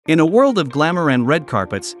In a world of glamour and red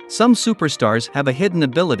carpets, some superstars have a hidden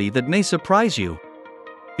ability that may surprise you.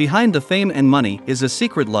 Behind the fame and money is a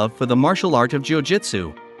secret love for the martial art of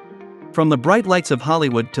Jiu-Jitsu. From the bright lights of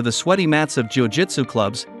Hollywood to the sweaty mats of Jiu-Jitsu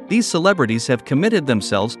clubs, these celebrities have committed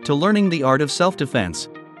themselves to learning the art of self-defense.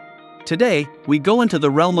 Today, we go into the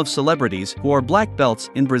realm of celebrities who are black belts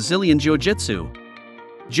in Brazilian Jiu-Jitsu.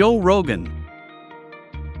 Joe Rogan.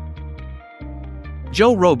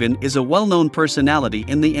 Joe Rogan is a well-known personality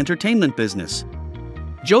in the entertainment business.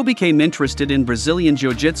 Joe became interested in Brazilian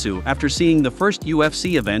Jiu-Jitsu after seeing the first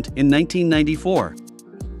UFC event in 1994.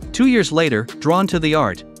 2 years later, drawn to the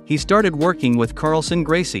art, he started working with Carlson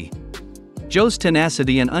Gracie. Joe's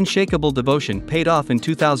tenacity and unshakable devotion paid off in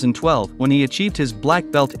 2012 when he achieved his black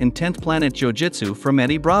belt in 10th Planet Jiu-Jitsu from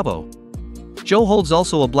Eddie Bravo. Joe holds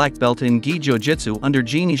also a black belt in Gi Jiu-Jitsu under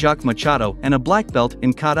Jean Jacques Machado and a black belt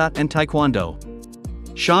in kata and taekwondo.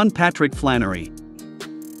 Sean Patrick Flannery.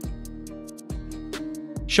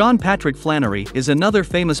 Sean Patrick Flannery is another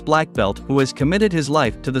famous black belt who has committed his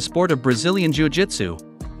life to the sport of Brazilian Jiu-Jitsu.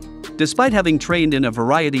 Despite having trained in a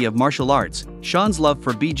variety of martial arts, Sean's love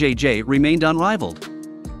for BJJ remained unrivaled.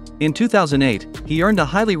 In 2008, he earned a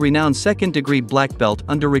highly renowned second-degree black belt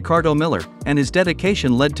under Ricardo Miller, and his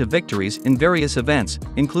dedication led to victories in various events,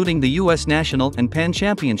 including the U.S. National and Pan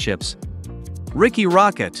Championships. Ricky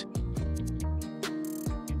Rocket.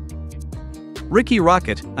 Ricky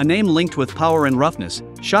Rocket, a name linked with power and roughness,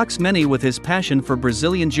 shocks many with his passion for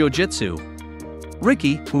Brazilian Jiu-Jitsu.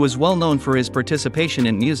 Ricky, who is well known for his participation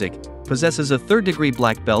in music, possesses a third-degree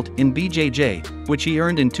black belt in BJJ, which he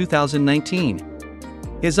earned in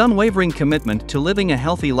 2019. His unwavering commitment to living a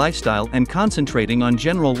healthy lifestyle and concentrating on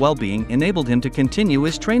general well-being enabled him to continue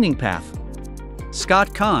his training path.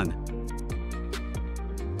 Scott Caan.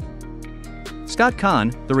 Scott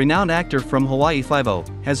Caan, the renowned actor from Hawaii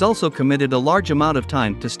Five-0, has also committed a large amount of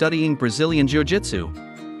time to studying Brazilian Jiu-Jitsu.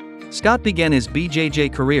 Scott began his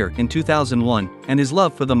BJJ career in 2001, and his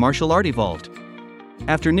love for the martial art evolved.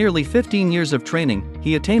 After nearly 15 years of training,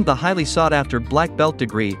 he attained the highly sought-after black belt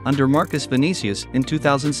degree under Marcus Vinicius in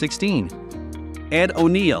 2016. Ed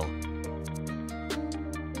O'Neill.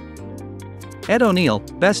 Ed O'Neill,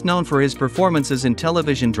 best known for his performances in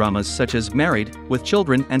television dramas such as Married, with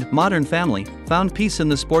Children and Modern Family, found peace in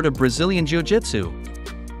the sport of Brazilian Jiu-Jitsu.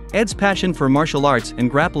 Ed's passion for martial arts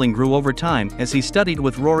and grappling grew over time as he studied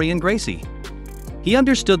with Rory and Gracie. He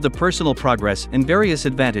understood the personal progress and various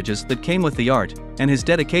advantages that came with the art, and his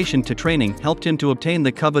dedication to training helped him to obtain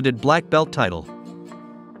the coveted black belt title.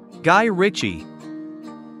 Guy Ritchie.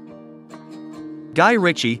 Guy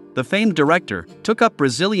Ritchie, the famed director, took up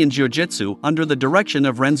Brazilian Jiu-Jitsu under the direction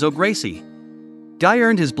of Renzo Gracie. Guy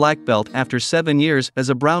earned his black belt after 7 years as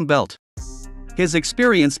a brown belt. His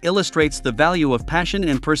experience illustrates the value of passion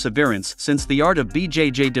and perseverance since the art of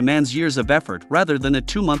BJJ demands years of effort rather than a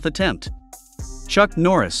 2-month attempt. Chuck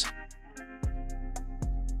Norris.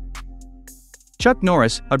 Chuck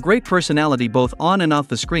Norris, a great personality both on and off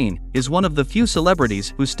the screen, is one of the few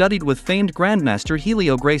celebrities who studied with famed Grandmaster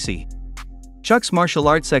Helio Gracie. Chuck's martial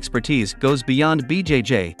arts expertise goes beyond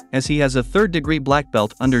BJJ, as he has a third-degree black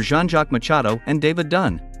belt under Jean Jacques Machado and David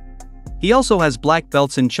Dunn. He also has black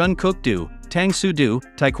belts in Chun Kuk Do, Tang Soo Do,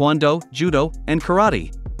 Taekwondo, Judo, and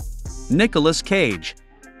Karate. Nicolas Cage.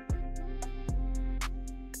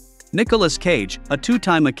 Nicolas Cage, a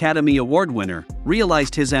 2-time Academy Award winner,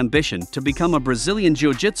 realized his ambition to become a Brazilian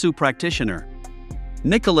Jiu-Jitsu practitioner.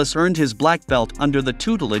 Nicolas earned his black belt under the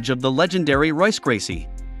tutelage of the legendary Royce Gracie.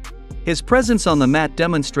 His presence on the mat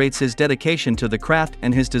demonstrates his dedication to the craft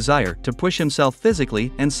and his desire to push himself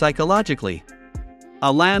physically and psychologically.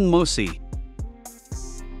 Alain Moussi.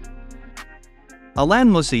 Alain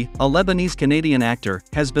Moussi, a Lebanese-Canadian actor,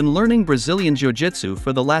 has been learning Brazilian Jiu-Jitsu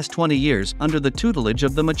for the last 20 years under the tutelage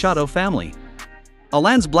of the Machado family.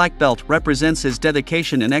 Alain's black belt represents his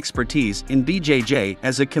dedication and expertise in BJJ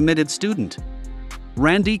as a committed student.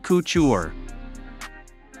 Randy Couture.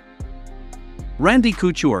 Randy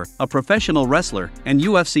Couture, a professional wrestler and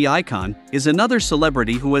UFC icon, is another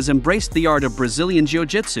celebrity who has embraced the art of Brazilian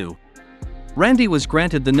Jiu-Jitsu. Randy was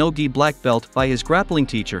granted the no-gi black belt by his grappling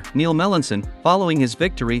teacher, Neil Melanson, following his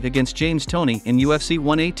victory against James Toney in UFC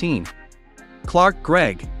 118. Clark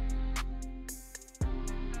Gregg.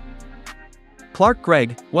 Clark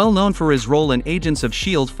Gregg, well known for his role in Agents of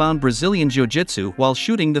S.H.I.E.L.D., found Brazilian Jiu-Jitsu while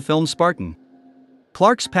shooting the film Spartan.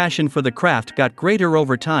 Clark's passion for the craft got greater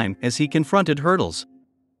over time as he confronted hurdles.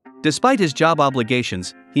 Despite his job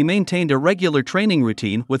obligations, he maintained a regular training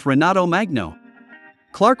routine with Renato Magno.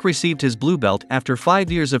 Clark received his blue belt after 5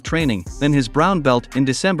 years of training, then his brown belt in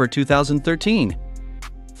December 2013.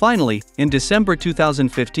 Finally, in December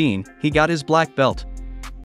 2015, he got his black belt.